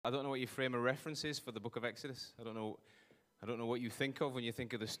I don't know what your frame of reference is for the book of Exodus. I don't know what you think of when you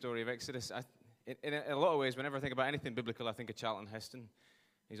think of the story of Exodus. In a lot of ways, whenever I think about anything biblical, I think of Charlton Heston.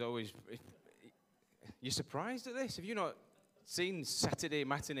 He's always... You're surprised at this? Have you not seen Saturday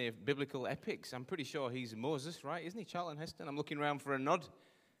matinee biblical epics? I'm pretty sure he's Moses, right? Isn't he, Charlton Heston? I'm looking around for a nod.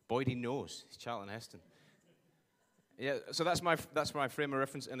 Boyd, he knows. He's Charlton Heston. Yeah, so that's my frame of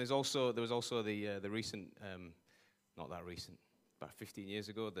reference. And there was also the recent, not that recent, about 15 years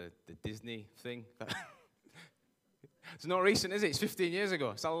ago, the Disney thing. It's not recent, is it? It's 15 years ago.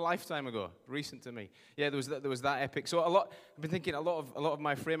 It's a lifetime ago. Recent to me. Yeah, there was that epic. So I've been thinking a lot of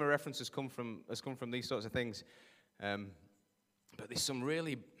my frame of reference has come from these sorts of things. But there's some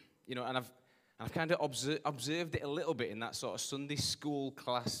really, and I've kind of observed it a little bit in that sort of Sunday school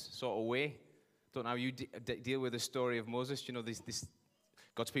class sort of way. Don't know how you deal with the story of Moses. This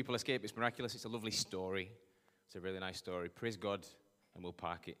God's people escape. It's miraculous. It's a lovely story. It's a really nice story. Praise God, and we'll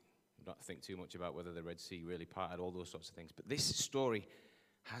park it. Not think too much about whether the Red Sea really parted, all those sorts of things. But this story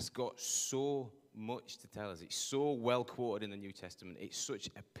has got so much to tell us. It's so well quoted in the New Testament. It's such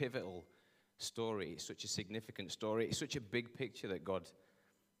a pivotal story. It's such a significant story. It's such a big picture that God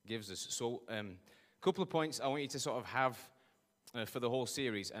gives us. So a couple of points I want you to sort of have for the whole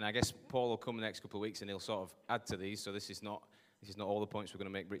series. And I guess Paul will come the next couple of weeks and he'll sort of add to these. So this is not all the points we're going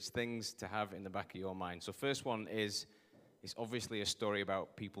to make, but it's things to have in the back of your mind. So first one is... It's obviously a story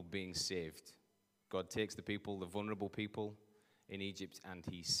about people being saved. God takes the people, the vulnerable people in Egypt, and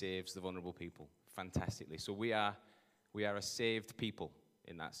he saves the vulnerable people fantastically. So we are a saved people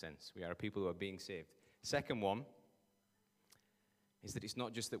in that sense. We are a people who are being saved. Second one is that it's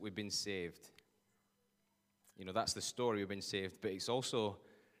not just that we've been saved. That's the story, we've been saved, but it's also,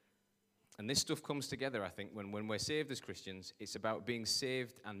 and this stuff comes together, I think, when we're saved as Christians, it's about being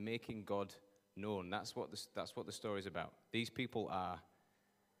saved and making God known. That's what the story is about. These people are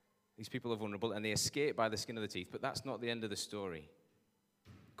vulnerable and they escape by the skin of the teeth, but that's not the end of the story.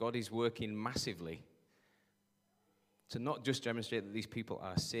 God is working massively to not just demonstrate that these people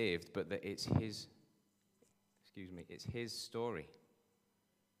are saved, but that it's his story.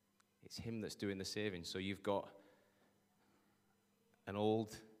 It's him that's doing the saving. So you've got an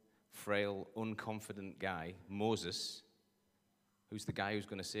old, frail, unconfident guy, Moses, who's the guy who's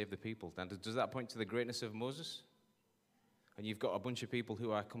going to save the people. Now, does that point to the greatness of Moses? And you've got a bunch of people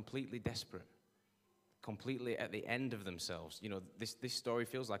who are completely desperate, completely at the end of themselves. This story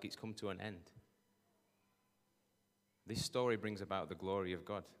feels like it's come to an end. This story brings about the glory of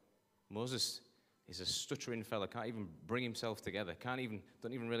God. Moses is a stuttering fella, can't even bring himself together, don't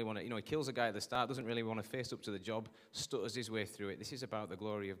even really want to, he kills a guy at the start, doesn't really want to face up to the job, stutters his way through it. This is about the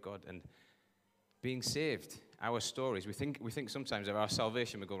glory of God. And being saved, our stories, we think sometimes of our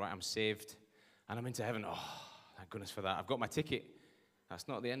salvation, we go, right, I'm saved, and I'm into heaven. Oh, thank goodness for that. I've got my ticket. That's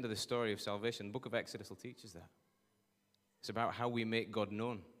not the end of the story of salvation. The book of Exodus will teach us that. It's about how we make God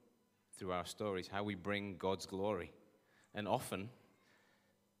known through our stories, how we bring God's glory. And often,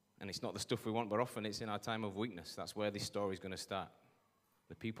 and it's not the stuff we want, but often it's in our time of weakness. That's where this story is going to start.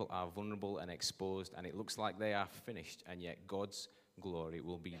 The people are vulnerable and exposed, and it looks like they are finished, and yet God's glory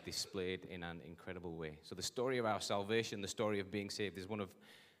will be displayed in an incredible way. So the story of our salvation, the story of being saved, is one of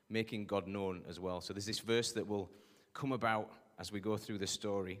making God known as well. So there's this verse that will come about as we go through the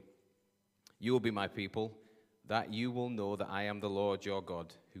story. You will be my people, that you will know that I am the Lord your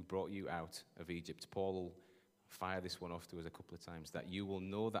God who brought you out of Egypt. Paul will fire this one off to us a couple of times. That you will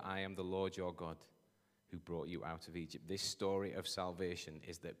know that I am the Lord your God who brought you out of Egypt. This story of salvation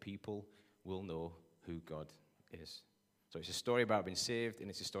is that people will know who God is. So it's a story about being saved, and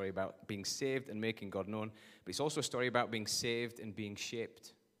it's a story about being saved and making God known. But it's also a story about being saved and being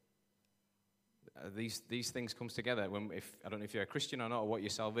shaped. These things come together. I don't know if you're a Christian or not, or what your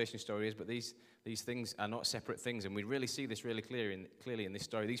salvation story is, but these things are not separate things. And we really see this really clearly in this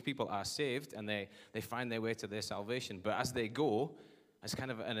story. These people are saved, and they find their way to their salvation. But as they go, as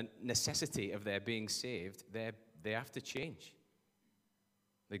kind of a necessity of their being saved, they have to change.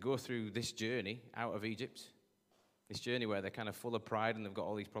 They go through this journey out of Egypt, this journey where they're kind of full of pride and they've got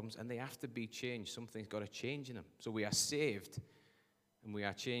all these problems, and they have to be changed. Something's got to change in them. So we are saved and we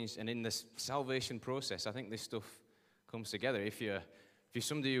are changed. And in this salvation process, I think this stuff comes together. If you're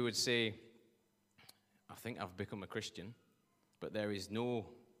somebody who would say, I think I've become a Christian, but there's no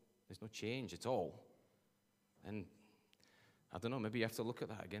change at all, and I don't know, maybe you have to look at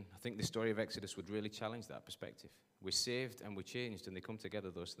that again. I think the story of Exodus would really challenge that perspective. We're saved and we're changed, and they come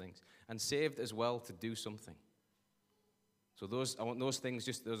together, those things. And saved as well to do something. So I want those things,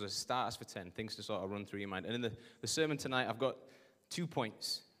 those are starters for 10, things to sort of run through your mind. And in the sermon tonight, I've got 2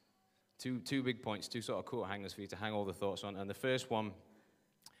 points, two big points, two sort of coat hangers for you to hang all the thoughts on. And the first one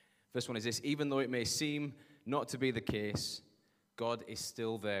First one is this: even though it may seem not to be the case, God is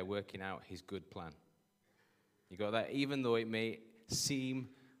still there working out his good plan. You got that? Even though it may seem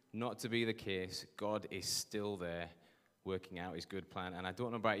not to be the case, God is still there working out his good plan. And I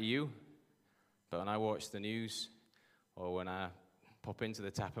don't know about you, but when I watch the news or when I pop into the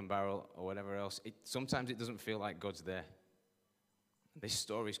Tap and Barrel or whatever else, sometimes it doesn't feel like God's there. This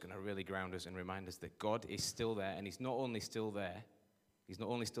story is going to really ground us and remind us that God is still there, and he's not only still there,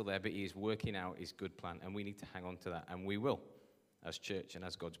 but he is working out his good plan, and we need to hang on to that, and we will, as church and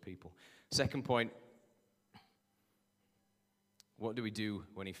as God's people. Second point, what do we do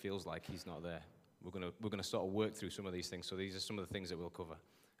when he feels like he's not there? We're going to sort of work through some of these things, so these are some of the things that we'll cover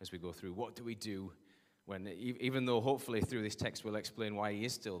as we go through. What do we do when, even though hopefully through this text we'll explain why he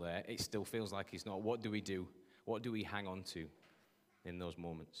is still there, it still feels like he's not? What do we do? What do we hang on to in those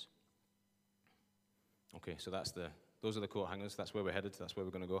moments? Okay, so those are the coat hangers. That's where we're headed. That's where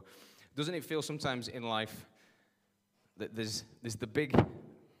we're going to go. Doesn't it feel sometimes in life that there's the big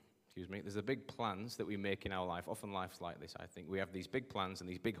plans that we make in our life? Often life's like this, I think. We have these big plans and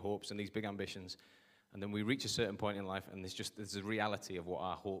these big hopes and these big ambitions, and then we reach a certain point in life, and there's a reality of what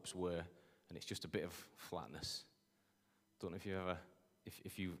our hopes were, and it's just a bit of flatness. Don't know if you ever,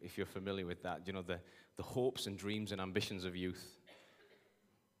 if you're familiar with that. You know, the hopes and dreams and ambitions of youth.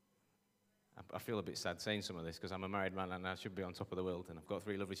 I feel a bit sad saying some of this because I'm a married man and I should be on top of the world and I've got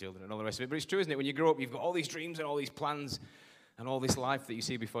 3 lovely children and all the rest of it. But it's true, isn't it? When you grow up, you've got all these dreams and all these plans and all this life that you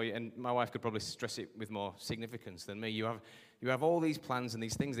see before you. And my wife could probably stress it with more significance than me. You have all these plans and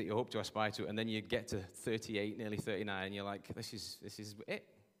these things that you hope to aspire to, and then you get to 38, nearly 39, and you're like, this is it.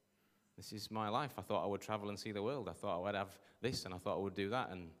 This is my life. I thought I would travel and see the world. I thought I would have this, and I thought I would do that,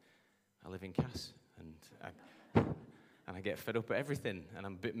 and I live in Cass, and I get fed up at everything, and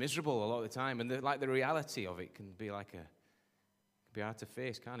I'm a bit miserable a lot of the time. And the reality of it can be hard to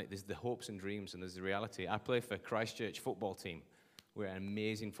face, can't it? There's the hopes and dreams, and there's the reality. I play for Christchurch football team. We're an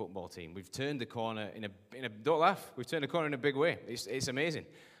amazing football team. We've turned the corner don't laugh. We've turned the corner in a big way. It's amazing.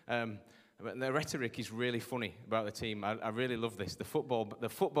 But the rhetoric is really funny about the team. I really love this. The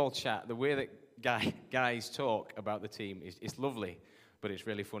football chat, the way that guys talk about the team is lovely. But it's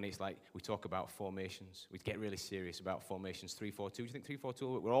really funny. It's like we talk about formations. We get really serious about formations. 3-4-2. Do you think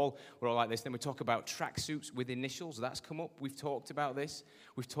 3-4-2? We're all like this. Then we talk about tracksuits with initials. That's come up. We've talked about this.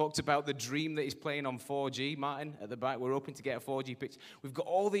 We've talked about the dream that he's playing on 4G. Martin at the back. We're hoping to get a 4G pitch. We've got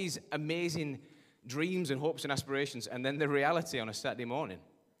all these amazing dreams and hopes and aspirations, and then the reality on a Saturday morning.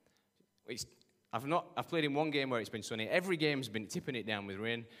 I've played in one game where it's been sunny. Every game's been tipping it down with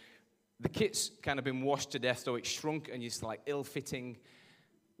rain. The kit's kind of been washed to death, so it's shrunk and it's like ill-fitting.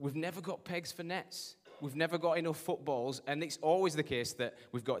 We've never got pegs for nets. We've never got enough footballs, and it's always the case that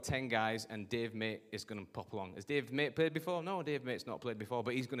we've got 10 guys and Dave Mate is going to pop along. Has Dave Mate played before? No, Dave Mate's not played before,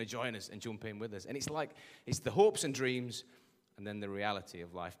 but he's going to join us and jump in with us. And it's the hopes and dreams and then the reality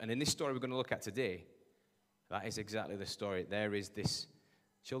of life. And in this story we're going to look at today, that is exactly the story. There is this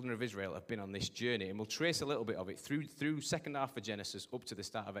children of Israel have been on this journey, and we'll trace a little bit of it through second half of Genesis up to the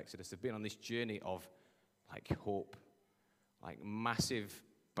start of Exodus. They've been on this journey of hope, massive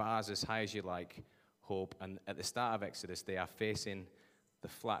bars as high as you like, hope. And at the start of Exodus, they are facing the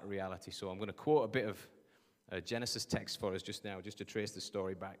flat reality. So I'm going to quote a bit of Genesis text for us just now, just to trace the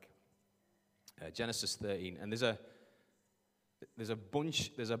story back. Genesis 13, and there's a bunch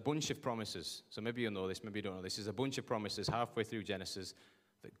of promises. So maybe you know this, maybe you don't know this. There's a bunch of promises halfway through Genesis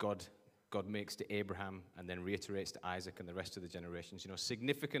that God makes to Abraham and then reiterates to Isaac and the rest of the generations.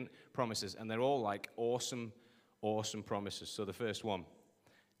 Significant promises, and they're all awesome, awesome promises. So the first one,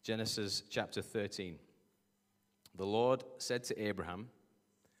 Genesis chapter 13. The Lord said to Abraham,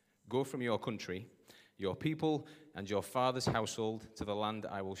 "Go from your country, your people, and your father's household to the land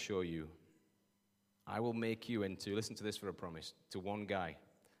I will show you. I will make you into," listen to this for a promise, to one guy,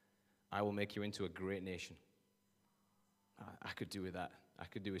 "I will make you into a great nation." I could do with that. I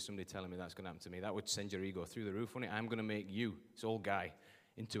could do with somebody telling me that's going to happen to me. That would send your ego through the roof, wouldn't it? I'm going to make you, this old guy,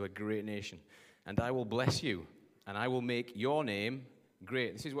 into a great nation. "And I will bless you, and I will make your name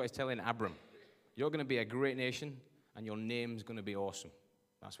great." This is what he's telling Abram. You're going to be a great nation, and your name's going to be awesome.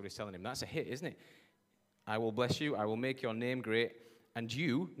 That's what he's telling him. That's a hit, isn't it? "I will bless you, I will make your name great, and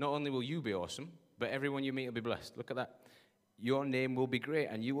you, not only will you be awesome, but everyone you meet will be blessed." Look at that. "Your name will be great,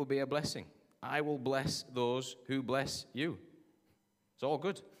 and you will be a blessing. I will bless those who bless you." It's all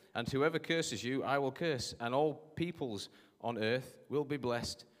good. "And whoever curses you, I will curse, and all peoples on earth will be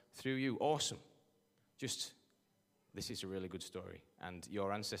blessed through you." Awesome. This is a really good story, and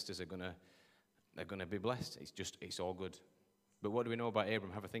your ancestors are going to be blessed. It's all good. But what do we know about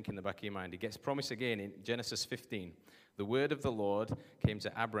Abram? Have a think in the back of your mind. He gets promise again in Genesis 15. The word of the Lord came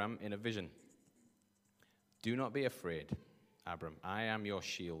to Abram in a vision. Do not be afraid, Abram. I am your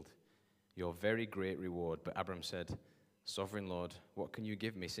shield, your very great reward. But Abram said, Sovereign Lord, what can you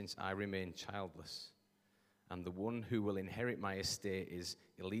give me since I remain childless? And the one who will inherit my estate is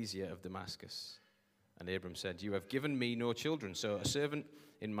Eliezer of Damascus. And Abram said, You have given me no children, so a servant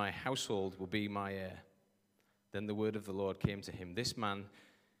in my household will be my heir. Then the word of the Lord came to him, This man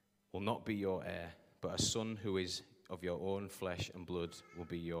will not be your heir, but a son who is of your own flesh and blood will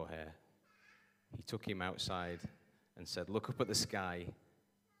be your heir. He took him outside and said, Look up at the sky,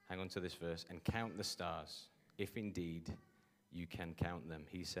 hang on to this verse, and count the stars, if indeed you can count them.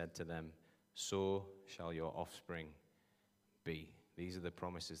 He said to them, So shall your offspring be. These are the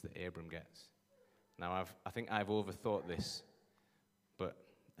promises that Abram gets. Now, I think I've overthought this, but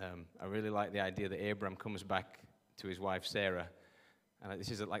I really like the idea that Abram comes back to his wife Sarah, and this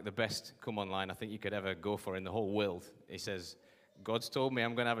is like the best come online I think you could ever go for in the whole world. He says, God's told me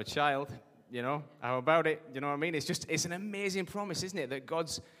I'm going to have a child, how about it? You know what I mean? It's an amazing promise, isn't it, that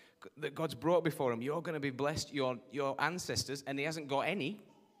God's brought before him. You're going to be blessed, your ancestors, and he hasn't got any.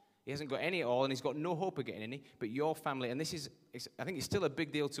 He hasn't got any at all, and he's got no hope of getting any, but your family, and I think it's still a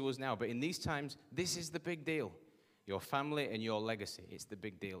big deal to us now, but in these times, this is the big deal. Your family and your legacy, it's the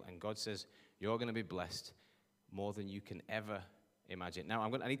big deal. And God says, you're going to be blessed more than you can ever imagine. Now,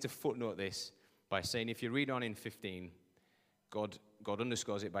 I need to footnote this by saying, if you read on in 15, God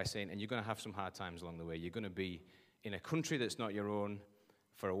underscores it by saying, and you're going to have some hard times along the way. You're going to be in a country that's not your own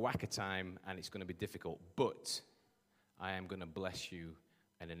for a whack of time, and it's going to be difficult. But I am going to bless you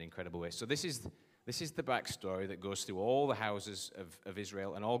in an incredible way. So this is the backstory that goes through all the houses of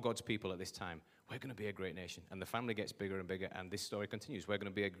Israel and all God's people at this time. We're going to be a great nation. And the family gets bigger and bigger, and this story continues. We're going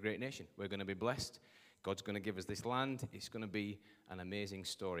to be a great nation. We're going to be blessed. God's going to give us this land. It's going to be an amazing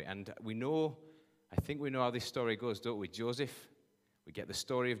story. And I think we know how this story goes, don't we? Joseph, we get the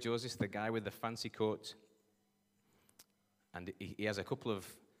story of Joseph, the guy with the fancy coat. And he has a couple of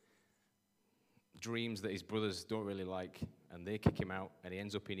dreams that his brothers don't really like, and they kick him out, and he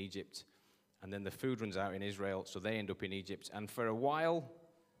ends up in Egypt. And then the food runs out in Israel, so they end up in Egypt. And for a while,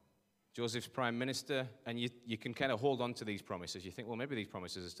 Joseph's prime minister, and you can kind of hold on to these promises. You think, well, maybe these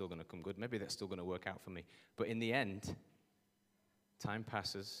promises are still going to come good. Maybe that's still going to work out for me. But in the end, time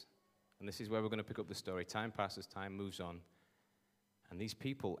passes, and this is where we're going to pick up the story. Time passes, time moves on, and these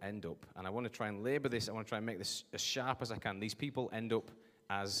people end up, and I want to try and labor this, I want to try and make this as sharp as I can. These people end up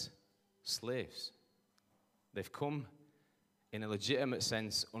as slaves. They've come in a legitimate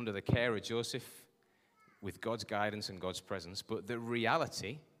sense under the care of Joseph with God's guidance and God's presence, but the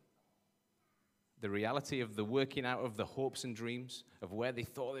reality of the working out of the hopes and dreams of where they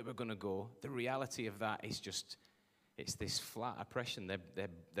thought they were going to go, the reality of that is just, it's this flat oppression.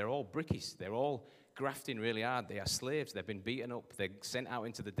 They're all brickies. They're all grafting really hard. They are slaves. They've been beaten up. They're sent out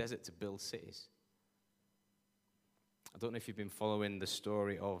into the desert to build cities. I don't know if you've been following the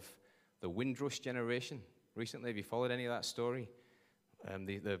story of the Windrush generation recently. Have you followed any of that story?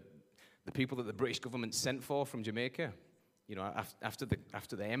 The people that the British government sent for from Jamaica. After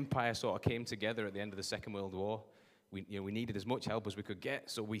the empire sort of came together at the end of the Second World War, we needed as much help as we could get.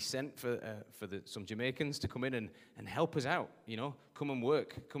 So we sent for some Jamaicans to come in and help us out. Come and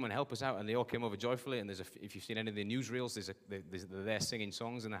work, come and help us out. And they all came over joyfully. And if you've seen any of the newsreels, they're there singing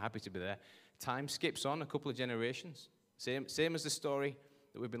songs and they're happy to be there. Time skips on a couple of generations. Same as the story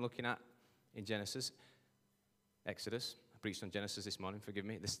that we've been looking at in Exodus. I preached on Genesis this morning. Forgive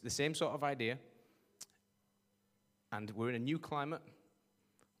me. The same sort of idea. And we're in a new climate.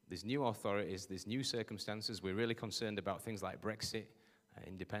 There's new authorities. There's new circumstances. We're really concerned about things like Brexit,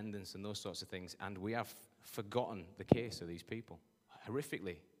 independence, and those sorts of things. And we have forgotten the case of these people,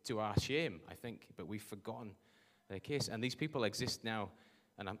 horrifically, to our shame, I think. But we've forgotten their case. And these people exist now,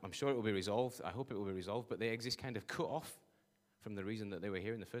 and I'm sure it will be resolved. I hope it will be resolved. But they exist kind of cut off from the reason that they were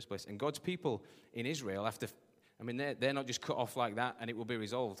here in the first place. And God's people in Israel, they're not just cut off like that and it will be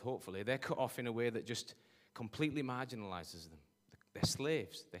resolved, hopefully. They're cut off in a way that just completely marginalizes them. They're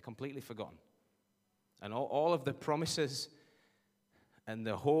slaves. They're completely forgotten. And all of the promises and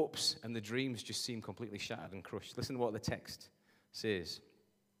the hopes and the dreams just seem completely shattered and crushed. Listen to what the text says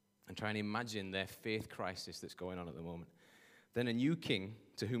and try and imagine their faith crisis that's going on at the moment. Then a new king,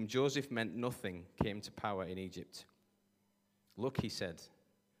 to whom Joseph meant nothing, came to power in Egypt. Look, he said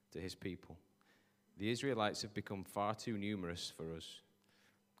to his people, the Israelites have become far too numerous for us.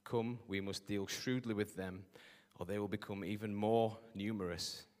 Come, we must deal shrewdly with them, or they will become even more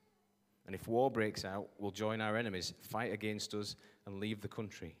numerous. And if war breaks out, we'll join our enemies, fight against us, and leave the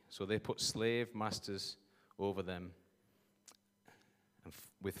country. So they put slave masters over them and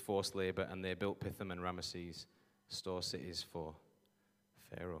with forced labor, and they built Pithom and Ramesses, store cities for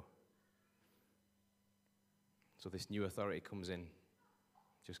Pharaoh. So this new authority comes in,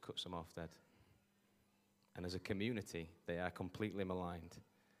 just cuts them off dead. And as a community, they are completely maligned,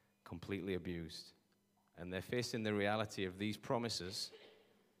 completely abused. And they're facing the reality of these promises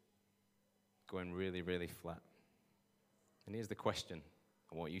going really, really flat. And here's the question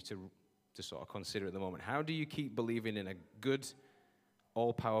I want you to sort of consider at the moment. How do you keep believing in a good,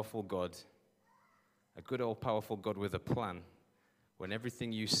 all-powerful God, a good, all-powerful God with a plan, when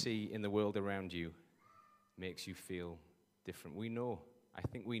everything you see in the world around you makes you feel different? I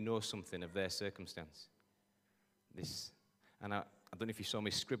think we know something of their circumstance. And I don't know if you saw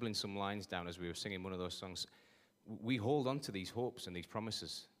me scribbling some lines down as we were singing one of those songs. We hold on to these hopes and these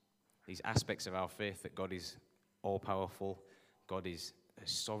promises, these aspects of our faith that God is all-powerful, God is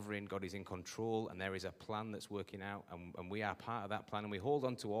sovereign, God is in control, and there is a plan that's working out, and we are part of that plan, and we hold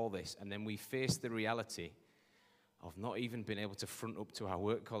on to all this, and then we face the reality of not even being able to front up to our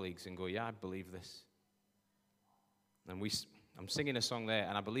work colleagues and go, yeah, I believe this. And I'm singing a song there,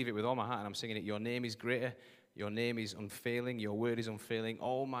 and I believe it with all my heart, and I'm singing it, your name is greater, your name is unfailing, your word is unfailing,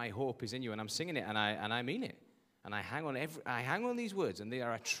 all my hope is in you, and I'm singing it, and I mean it, and I hang on these words, and they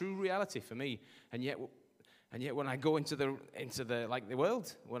are a true reality for me, and yet when I go into the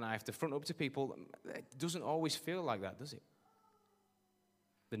world, when I have to front up to people, it doesn't always feel like that, does it?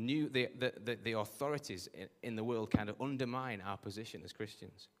 The authorities in the world kind of undermine our position as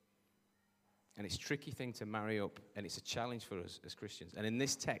Christians. And it's a tricky thing to marry up, and it's a challenge for us as Christians. And in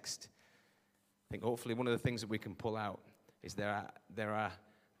this text, I think hopefully one of the things that we can pull out is there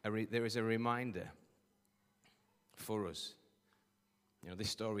is a reminder for us. You know, this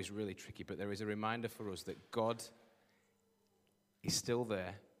story is really tricky, but there is a reminder for us that God is still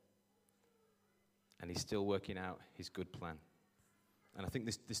there, and he's still working out his good plan. And I think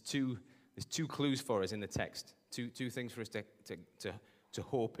there's two clues for us in the text, two things for us to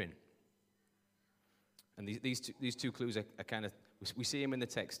hope in. And these two clues are kind of, we see him in the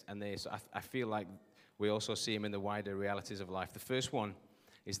text, and I feel like we also see him in the wider realities of life. The first one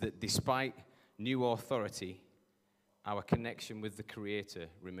is that despite new authority, our connection with the Creator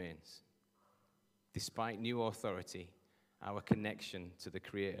remains. Despite new authority, our connection to the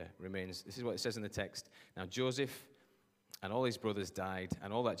Creator remains. This is what it says in the text. Now, Joseph and all his brothers died,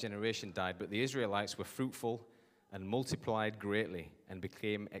 and all that generation died, but the Israelites were fruitful and multiplied greatly and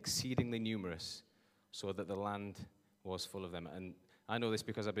became exceedingly numerous, so that the land was full of them. And I know this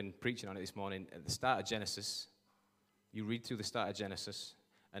because I've been preaching on it this morning. At the start of Genesis, you read through the start of Genesis,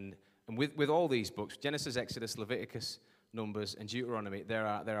 and with all these books, Genesis, Exodus, Leviticus, Numbers, and Deuteronomy, there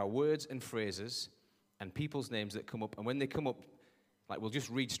are words and phrases and people's names that come up. And when they come up, like, we'll just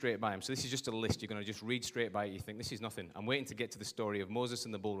read straight by them. So this is just a list. You're going to just read straight by it. You think, this is nothing. I'm waiting to get to the story of Moses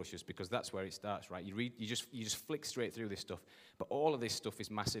and the bulrushes, because that's where it starts, right? You just flick straight through this stuff. But all of this stuff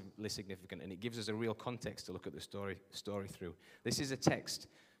is massively significant, and it gives us a real context to look at the story through. This is a text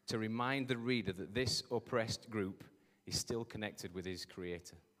to remind the reader that this oppressed group is still connected with his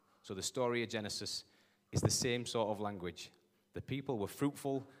Creator. So the story of Genesis is the same sort of language. The people were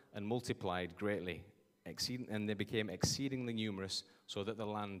fruitful and multiplied greatly, and they became exceedingly numerous, so that the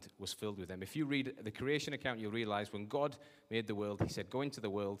land was filled with them. If you read the creation account, you'll realize when God made the world, he said, go into the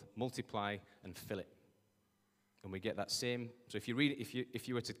world, multiply, and fill it. And we get that same. So if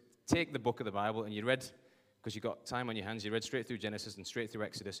you were to take the book of the Bible and you read, because you've got time on your hands, you read straight through Genesis and straight through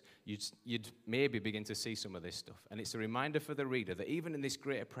Exodus, you'd maybe begin to see some of this stuff. And it's a reminder for the reader that even in this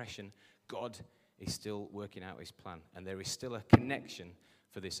great oppression, God is still working out his plan. And there is still a connection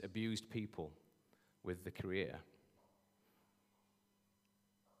for this abused people with the Creator.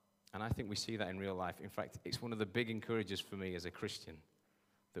 And I think we see that in real life. In fact, it's one of the big encouragers for me as a Christian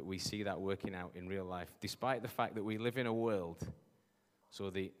that we see that working out in real life, despite the fact that we live in a world. So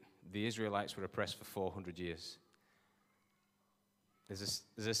the Israelites were oppressed for 400 years. There's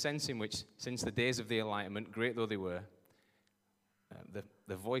a sense in which, since the days of the Enlightenment, great though they were,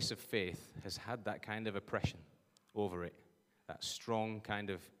 the voice of faith has had that kind of oppression over it, that strong kind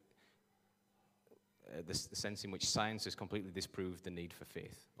of the sense in which science has completely disproved the need for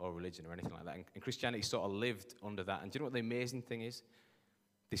faith or religion or anything like that. And Christianity sort of lived under that. And do you know what the amazing thing is?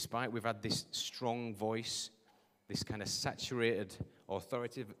 Despite we've had this strong voice, this kind of saturated,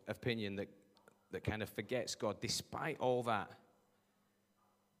 authoritative opinion that kind of forgets God, despite all that,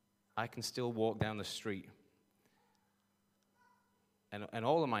 I can still walk down the street. And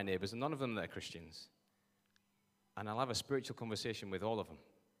all of my neighbors, and none of them that are Christians, and I'll have a spiritual conversation with all of them.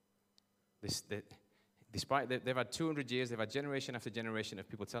 Despite they've had 200 years, they've had generation after generation of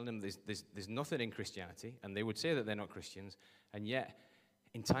people telling them there's nothing in Christianity, and they would say that they're not Christians, and yet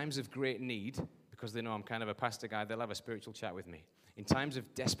In times of great need, because they know I'm kind of a pastor guy, they'll have a spiritual chat with me. In times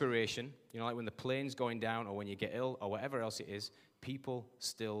of desperation, like when the plane's going down or when you get ill or whatever else it is, people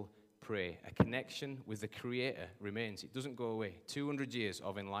still pray. A connection with the Creator remains. It doesn't go away. 200 years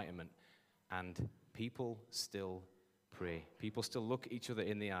of enlightenment, and people still pray. People still look each other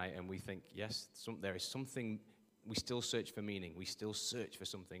in the eye, and we think, yes, there is something. We still search for meaning. We still search for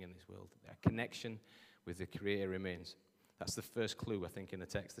something in this world. A connection with the Creator remains. That's the first clue, I think, in the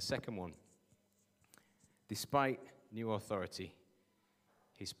text. The second one, despite new authority,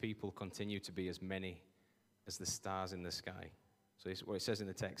 his people continue to be as many as the stars in the sky. So this is what it says in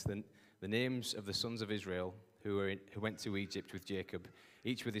the text. The names of the sons of Israel who went to Egypt with Jacob,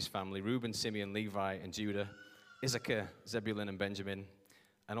 each with his family, Reuben, Simeon, Levi, and Judah, Issachar, Zebulun, and Benjamin,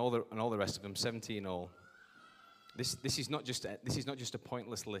 and all the rest of them, 70 in all. This is not just a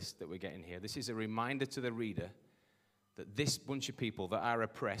pointless list that we're getting here. This is a reminder to the reader that this bunch of people that are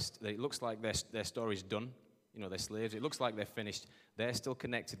oppressed, that it looks like their story's done. They're slaves. It looks like they're finished. They're still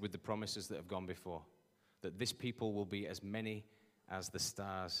connected with the promises that have gone before. That this people will be as many as the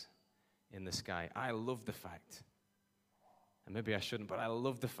stars in the sky. I love the fact, and maybe I shouldn't, but I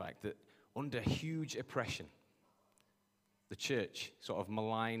love the fact that under huge oppression, the church sort of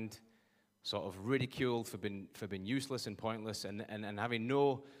maligned, sort of ridiculed for being useless and pointless and having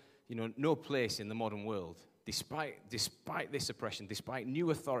no place in the modern world. Despite this oppression, despite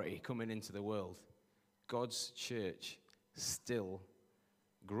new authority coming into the world, God's church still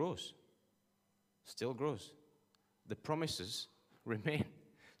grows. Still grows. The promises remain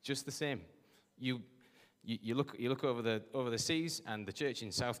just the same. You look over the seas, and the church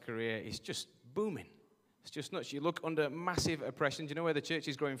in South Korea is just booming. It's just nuts. You look under massive oppression. Do you know where the church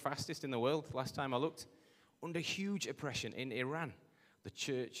is growing fastest in the world? Last time I looked, under huge oppression in Iran, the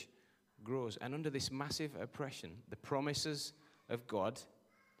church grows. And under this massive oppression, the promises of God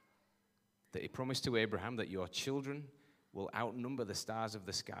that he promised to Abraham, that your children will outnumber the stars of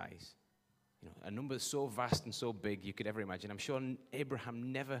the skies. A number so vast and so big you could ever imagine. I'm sure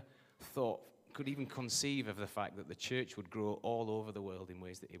Abraham never could even conceive of the fact that the church would grow all over the world in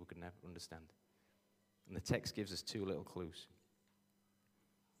ways that he could never understand. And the text gives us two little clues.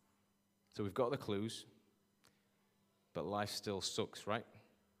 So we've got the clues, but life still sucks, right?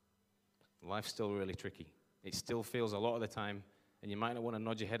 Life's still really tricky. It still feels a lot of the time, and you might not want to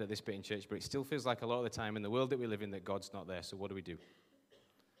nod your head at this bit in church, but it still feels like a lot of the time in the world that we live in that God's not there. So what do?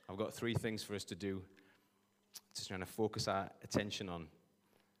 I've got 3 things for us to do, just trying to focus our attention on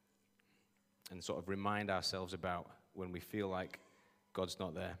and sort of remind ourselves about when we feel like God's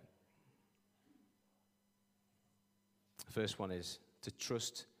not there. The first one is to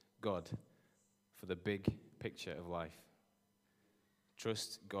trust God for the big picture of life.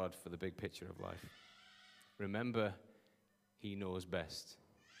 Trust God for the big picture of life. Remember, he knows best.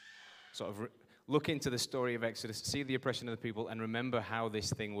 Sort of look into the story of Exodus, see the oppression of the people, and remember how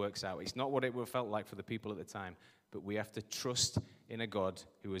this thing works out. It's not what it felt like for the people at the time, but we have to trust in a God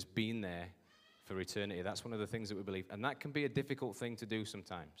who has been there for eternity. That's one of the things that we believe. And that can be a difficult thing to do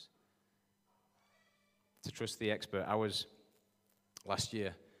sometimes, to trust the expert. Last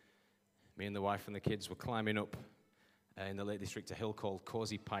year, me and the wife and the kids were climbing up in the Lake District a hill called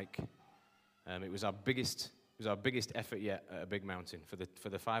Causey Pike. It was our biggest effort yet at a big mountain for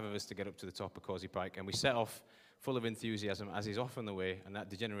the 5 of us to get up to the top of Causey Pike. And we set off full of enthusiasm, as is often the way, and that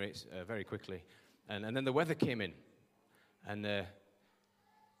degenerates very quickly. And then the weather came in, and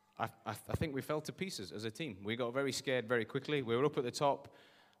I think we fell to pieces as a team. We got very scared very quickly. We were up at the top,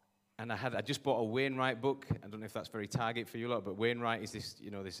 and I just bought a Wainwright book. I don't know if that's very target for you lot, but Wainwright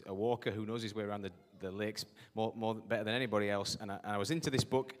is a walker who knows his way around the lakes more better than anybody else. And I was into this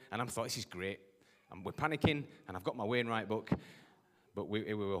book, and I thought, this is great. And we're panicking, and I've got my Wainwright book, but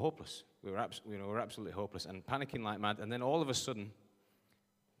we were hopeless. We were absolutely hopeless and panicking like mad. And then all of a sudden,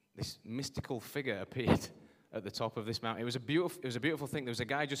 this mystical figure appeared at the top of this mountain. It was a beautiful thing. There was a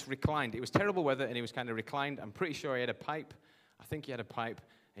guy just reclined. It was terrible weather, and he was kind of reclined. I'm pretty sure he had a pipe. I think he had a pipe,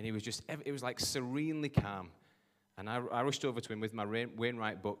 and he was it was like serenely calm. And I rushed over to him with my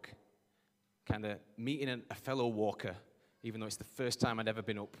Wainwright book, kind of meeting a fellow walker, even though it's the first time I'd ever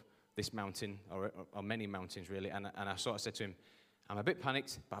been up this mountain, or many mountains really, and I sort of said to him, I'm a bit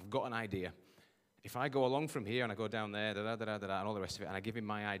panicked, but I've got an idea. If I go along from here and I go down there, and all the rest of it, and I give him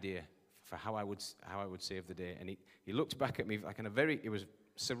my idea for how I would save the day, and he looked back at me like it was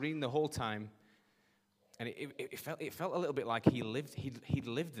serene the whole time, and it felt a little bit like he'd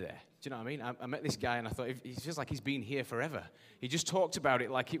lived there. Do you know what I mean? I met this guy, and I thought, it feels like he's been here forever. He just talked about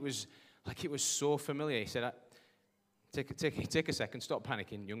it like it was so familiar. He said, Take a second, stop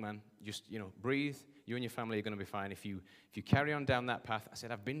panicking, young man. Just, breathe. You and your family are going to be fine if you carry on down that path. I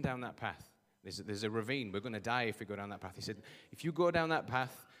said, I've been down that path. There's a ravine. We're going to die if we go down that path. He said, if you go down that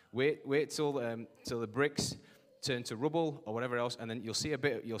path, wait till the bricks turn to rubble or whatever else, and then you'll see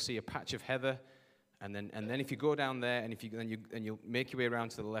a patch of heather, and then if you go down there, and you'll make your way around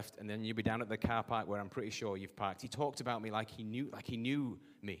to the left, and then you'll be down at the car park where I'm pretty sure you've parked. He talked about me like he knew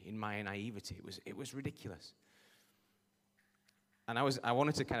me in my naivety. It was ridiculous. And I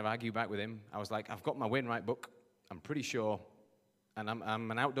wanted to kind of argue back with him. I was like, I've got my Wainwright book. I'm pretty sure, and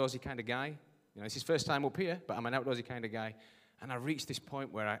I'm an outdoorsy kind of guy. You know, it's his first time up here, but I'm an outdoorsy kind of guy. And I reached this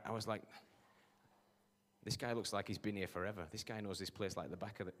point where I was like, this guy looks like he's been here forever. This guy knows this place like the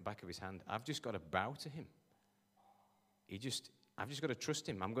back of his hand. I've just got to bow to him. I've just got to trust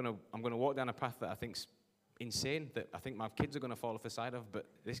him. I'm gonna walk down a path that I think's insane, that I think my kids are going to fall off the side of, but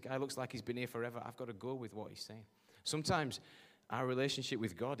this guy looks like he's been here forever. I've got to go with what he's saying. Sometimes our relationship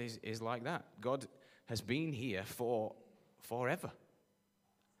with God is like that. God has been here forever.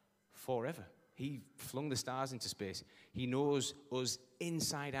 Forever. He flung the stars into space. He knows us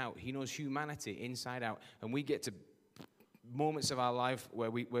inside out. He knows humanity inside out. And we get to moments of our life where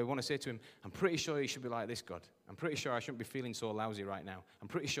we want to say to him, I'm pretty sure you should be like this, God. I'm pretty sure I shouldn't be feeling so lousy right now. I'm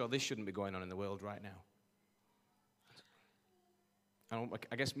pretty sure this shouldn't be going on in the world right now. And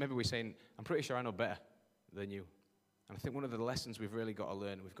I guess maybe we're saying, I'm pretty sure I know better than you. And I think one of the lessons we've really got to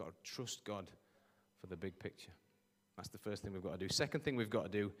learn, we've got to trust God for the big picture. That's the first thing we've got to do. Second thing we've got to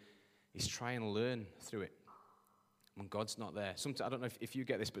do is try and learn through it when God's not there. Sometimes, I don't know if you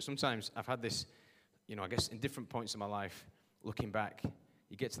get this, but sometimes I've had this, I guess in different points of my life, looking back,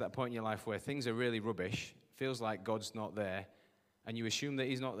 you get to that point in your life where things are really rubbish, feels like God's not there, and you assume that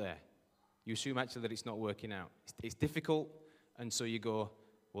he's not there. You assume actually that it's not working out. It's difficult, and so you go,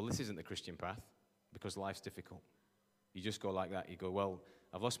 well, this isn't the Christian path because life's difficult. You just go like that. You go, well,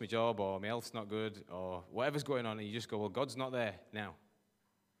 I've lost my job, or my health's not good, or whatever's going on, and you just go, well, God's not there now.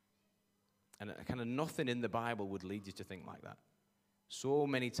 And kind of nothing in the Bible would lead you to think like that. So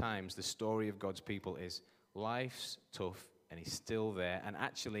many times the story of God's people is life's tough and he's still there. And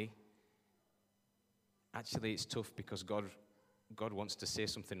actually it's tough because God wants to say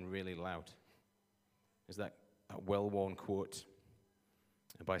something really loud. There's that well-worn quote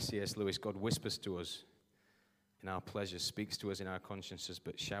by C.S. Lewis, God whispers to us in our pleasures, speaks to us in our consciences,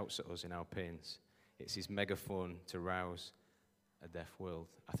 but shouts at us in our pains. It's his megaphone to rouse a deaf world.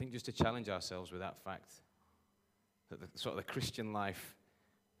 I think just to challenge ourselves with that fact, that the Christian life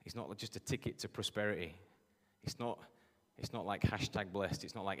is not just a ticket to prosperity. It's not like #blessed.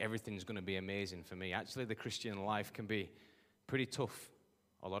 It's not like everything's going to be amazing for me. Actually, the Christian life can be pretty tough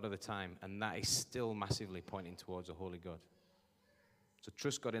a lot of the time, and that is still massively pointing towards a holy God. So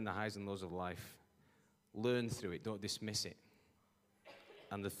trust God in the highs and lows of life. Learn through it. Don't dismiss it.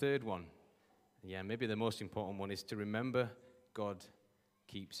 And the third one, maybe the most important one, is to remember God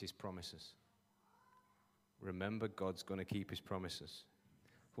keeps his promises. Remember, God's going to keep his promises.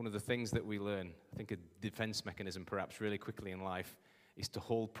 One of the things that we learn, I think a defense mechanism perhaps really quickly in life, is to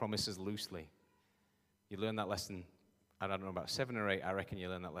hold promises loosely. You learn that lesson, I don't know, about 7 or 8, I reckon you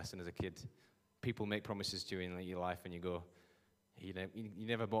learn that lesson as a kid. People make promises during your life and you go, you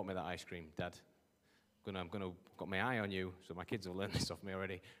never bought me that ice cream, Dad. I'm going to got my eye on you, so my kids have learned this off me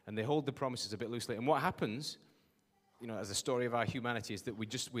already. And they hold the promises a bit loosely. And what happens, as the story of our humanity, is that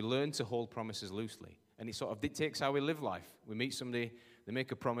we learn to hold promises loosely. And it sort of dictates how we live life. We meet somebody, they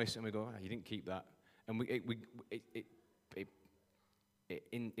make a promise, and we go, you didn't keep that. And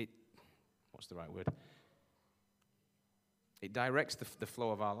what's the right word? It directs the flow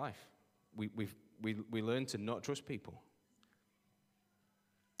of our life. We learn to not trust people.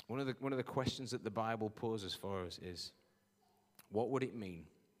 One of the questions that the Bible poses for us is, what would it mean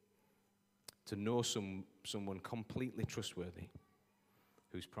to know someone completely trustworthy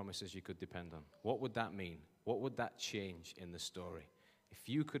whose promises you could depend on? What would that mean? What would that change in the story? If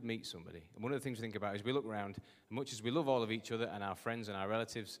you could meet somebody, and one of the things we think about is we look around, and much as we love all of each other and our friends and our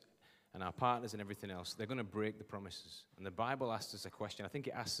relatives and our partners and everything else, they're going to break the promises. And the Bible asks us a question. I think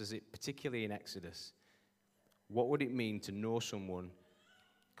it asks us it particularly in Exodus. What would it mean to know someone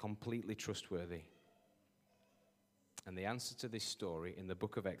completely trustworthy? And the answer to this story in the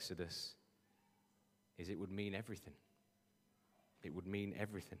book of Exodus is it would mean everything. It would mean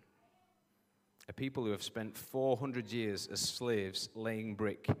everything. A people who have spent 400 years as slaves laying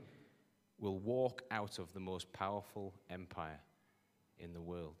brick will walk out of the most powerful empire in the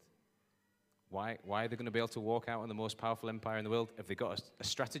world. Why are they going to be able to walk out on the most powerful empire in the world? Have they got a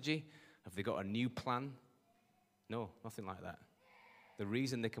strategy? Have they got a new plan? No, nothing like that. The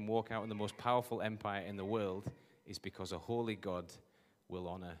reason they can walk out on the most powerful empire in the world is because a holy God will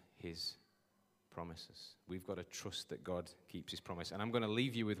honor his promises. We've got to trust that God keeps his promise. And I'm going to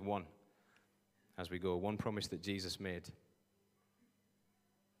leave you with one as we go, one promise that Jesus made.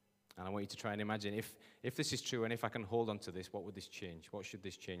 And I want you to try and imagine if this is true and if I can hold on to this, what would this change? What should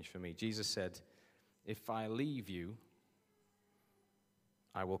this change for me? Jesus said, if I leave you,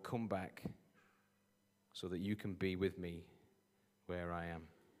 I will come back so that you can be with me where I am.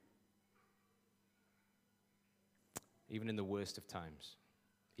 Even in the worst of times,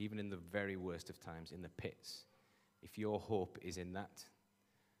 even in the very worst of times, in the pits, if your hope is in that,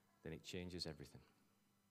 then it changes everything.